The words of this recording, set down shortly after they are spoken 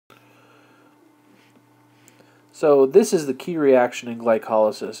So this is the key reaction in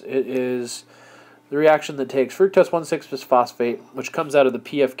glycolysis. It is the reaction that takes fructose 1,6-bisphosphate, which comes out of the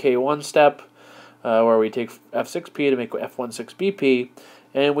PFK1 step, where we take F6P to make F16BP,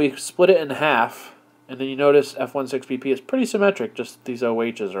 and we split it in half. And then you notice F16BP is pretty symmetric, just these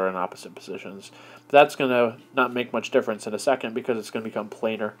OHs are in opposite positions. But that's going to not make much difference in a second because it's going to become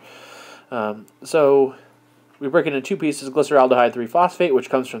planar. So we break it into two pieces, glyceraldehyde 3-phosphate, which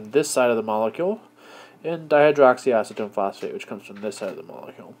comes from this side of the molecule, and dihydroxyacetone phosphate, which comes from this side of the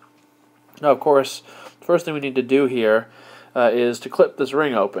molecule. Now, of course, the first thing we need to do here is to clip this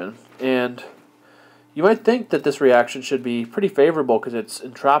ring open. And you might think that this reaction should be pretty favorable because it's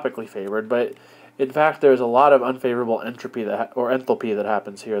entropically favored, but in fact, there's a lot of unfavorable entropy or enthalpy that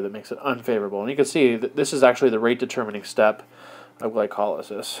happens here that makes it unfavorable. And you can see that this is actually the rate-determining step of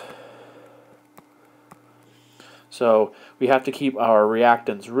glycolysis. So we have to keep our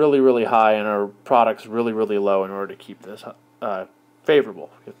reactants really, really high and our products really, really low in order to keep this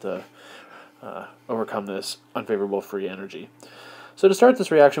favorable. We have to overcome this unfavorable free energy. So to start this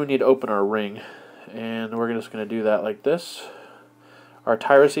reaction, we need to open our ring. And we're just going to do that like this. Our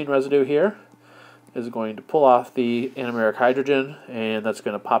tyrosine residue here is going to pull off the anomeric hydrogen, and that's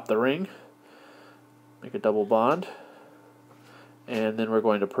going to pop the ring, make a double bond, and then we're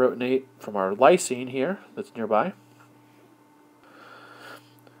going to protonate from our lysine here that's nearby.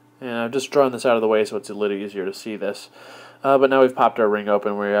 And I've just drawn this out of the way so it's a little easier to see this. But now we've popped our ring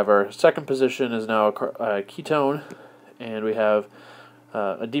open. We have our second position is now a ketone, and we have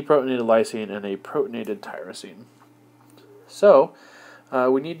a deprotonated lysine and a protonated tyrosine. So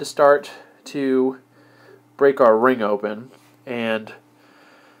we need to start to break our ring open, and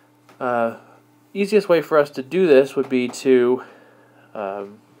easiest way for us to do this would be to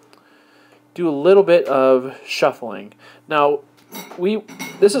do a little bit of shuffling. Now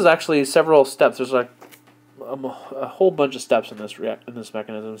this is actually several steps. There's like a whole bunch of steps in this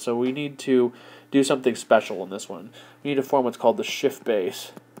mechanism, so we need to do something special in this one. We need to form what's called the shift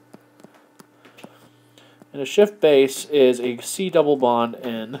base. And a shift base is a C double bond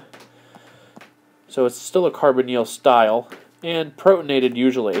N. So it's still a carbonyl style and protonated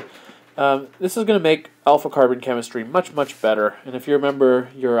usually. This is going to make alpha carbon chemistry much, much better. And if you remember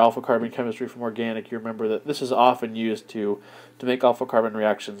your alpha carbon chemistry from organic, you remember that this is often used to make alpha carbon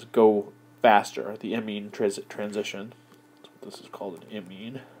reactions go faster, the amine transition. That's what this is called, an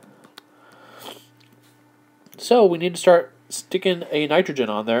amine. So we need to start sticking a nitrogen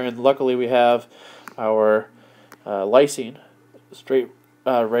on there, and luckily we have our lysine straight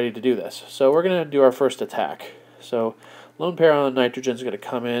ready to do this. So we're going to do our first attack. So lone pair on nitrogen is going to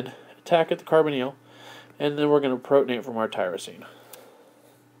come in, attack at the carbonyl, and then we're going to protonate from our tyrosine.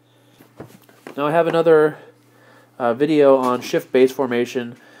 Now I have another video on shift base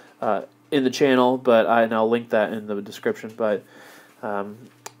formation in the channel, and I'll link that in the description. But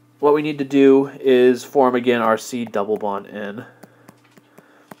what we need to do is form again our C double bond N.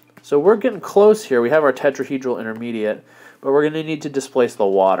 So we're getting close here. We have our tetrahedral intermediate, but we're going to need to displace the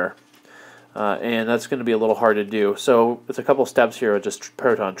water. And that's going to be a little hard to do. So it's a couple steps here with just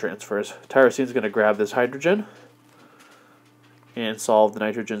proton transfers. Tyrosine is going to grab this hydrogen and solve the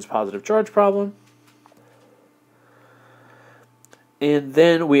nitrogen's positive charge problem. And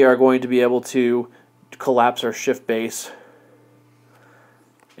then we are going to be able to collapse our shift base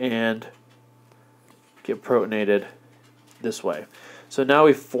and get protonated this way. So now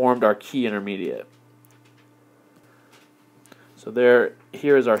we've formed our key intermediate. So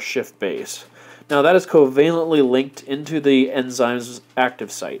here is our shift base. Now that is covalently linked into the enzyme's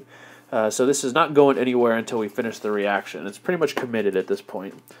active site. So this is not going anywhere until we finish the reaction. It's pretty much committed at this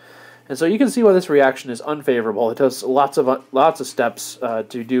point. And so you can see why this reaction is unfavorable. It does lots of steps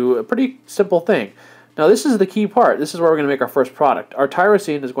to do a pretty simple thing. Now this is the key part. This is where we're going to make our first product. Our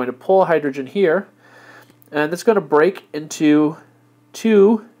tyrosine is going to pull hydrogen here, and it's going to break into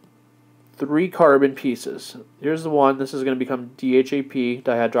two 3-carbon pieces. Here's the one. This is going to become DHAP,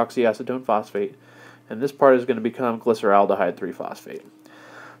 dihydroxyacetone phosphate, and this part is going to become glyceraldehyde 3-phosphate.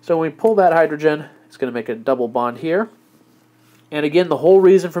 So when we pull that hydrogen, it's going to make a double bond here. And again, the whole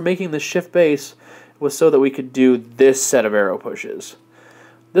reason for making this shift base was so that we could do this set of arrow pushes.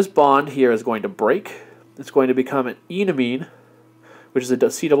 This bond here is going to break. It's going to become an enamine, which is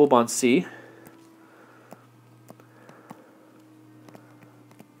a C double bond C.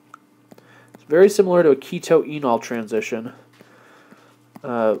 It's very similar to a keto-enol transition,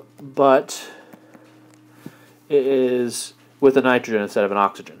 but it is with a nitrogen instead of an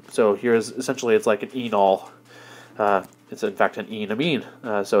oxygen. So here's essentially it's like an enol. It's in fact an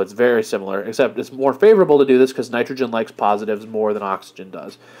enamine, so it's very similar, except it's more favorable to do this because nitrogen likes positives more than oxygen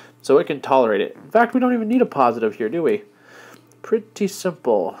does. So it can tolerate it. In fact, we don't even need a positive here, do we? Pretty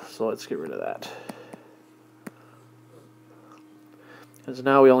simple. So let's get rid of that. Because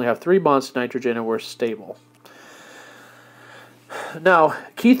now we only have 3 bonds to nitrogen and we're stable. Now,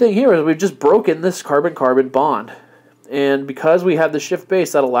 key thing here is we've just broken this carbon-carbon bond. And because we have the shift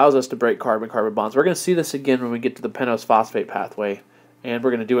base, that allows us to break carbon-carbon bonds. We're going to see this again when we get to the pentose phosphate pathway, and we're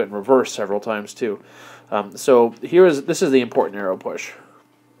going to do it in reverse several times too. So this is the important arrow push.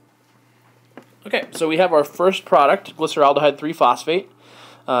 Okay, so we have our first product, glyceraldehyde 3-phosphate,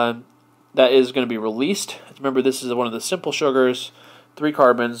 that is going to be released. Remember, this is one of the simple sugars, 3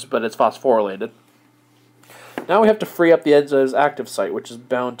 carbons, but it's phosphorylated. Now we have to free up the enzyme's active site, which is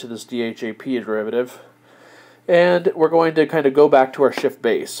bound to this DHAP derivative. And we're going to kind of go back to our shift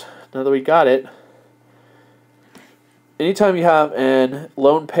base. Now that we got it, anytime you have a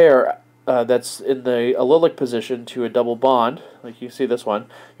lone pair that's in the allylic position to a double bond, like you see this one,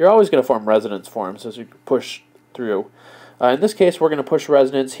 you're always going to form resonance forms as you push through. In this case, we're going to push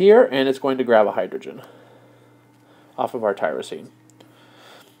resonance here, and it's going to grab a hydrogen off of our tyrosine.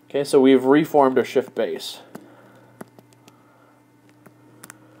 Okay, so we've reformed our shift base.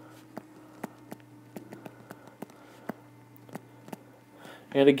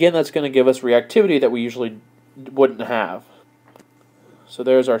 And again, that's going to give us reactivity that we usually wouldn't have. So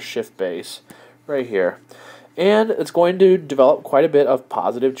there's our shift base right here. And it's going to develop quite a bit of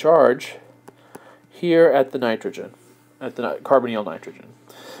positive charge here at the nitrogen, at the carbonyl nitrogen.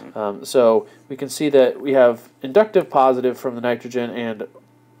 So we can see that we have inductive positive from the nitrogen and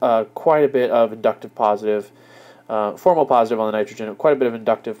quite a bit of inductive positive, formal positive on the nitrogen, and quite a bit of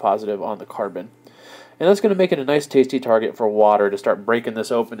inductive positive on the carbon. And that's going to make it a nice tasty target for water to start breaking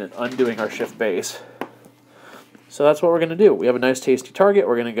this open and undoing our shift base. So that's what we're going to do. We have a nice tasty target.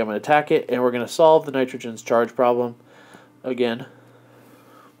 We're going to go and attack it, and we're going to solve the nitrogen's charge problem again.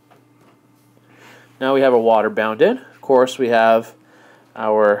 Now we have our water bound in. Of course, we have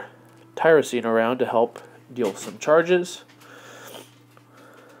our tyrosine around to help deal with some charges.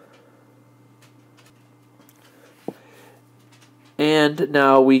 And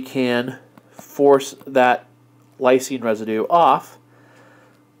now we can force that lysine residue off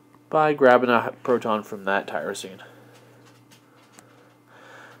by grabbing a proton from that tyrosine.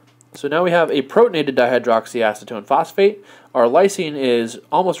 So now we have a protonated dihydroxyacetone phosphate. Our lysine is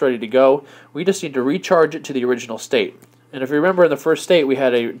almost ready to go. We just need to recharge it to the original state. And if you remember, in the first state we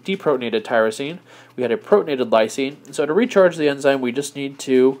had a deprotonated tyrosine, we had a protonated lysine. So to recharge the enzyme, we just need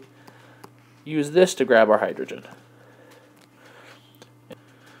to use this to grab our hydrogen.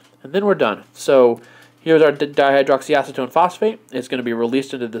 And then we're done. So here's our dihydroxyacetone phosphate. It's going to be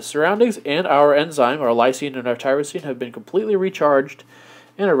released into the surroundings, and our enzyme, our lysine and our tyrosine, have been completely recharged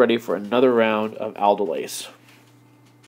and are ready for another round of aldolase.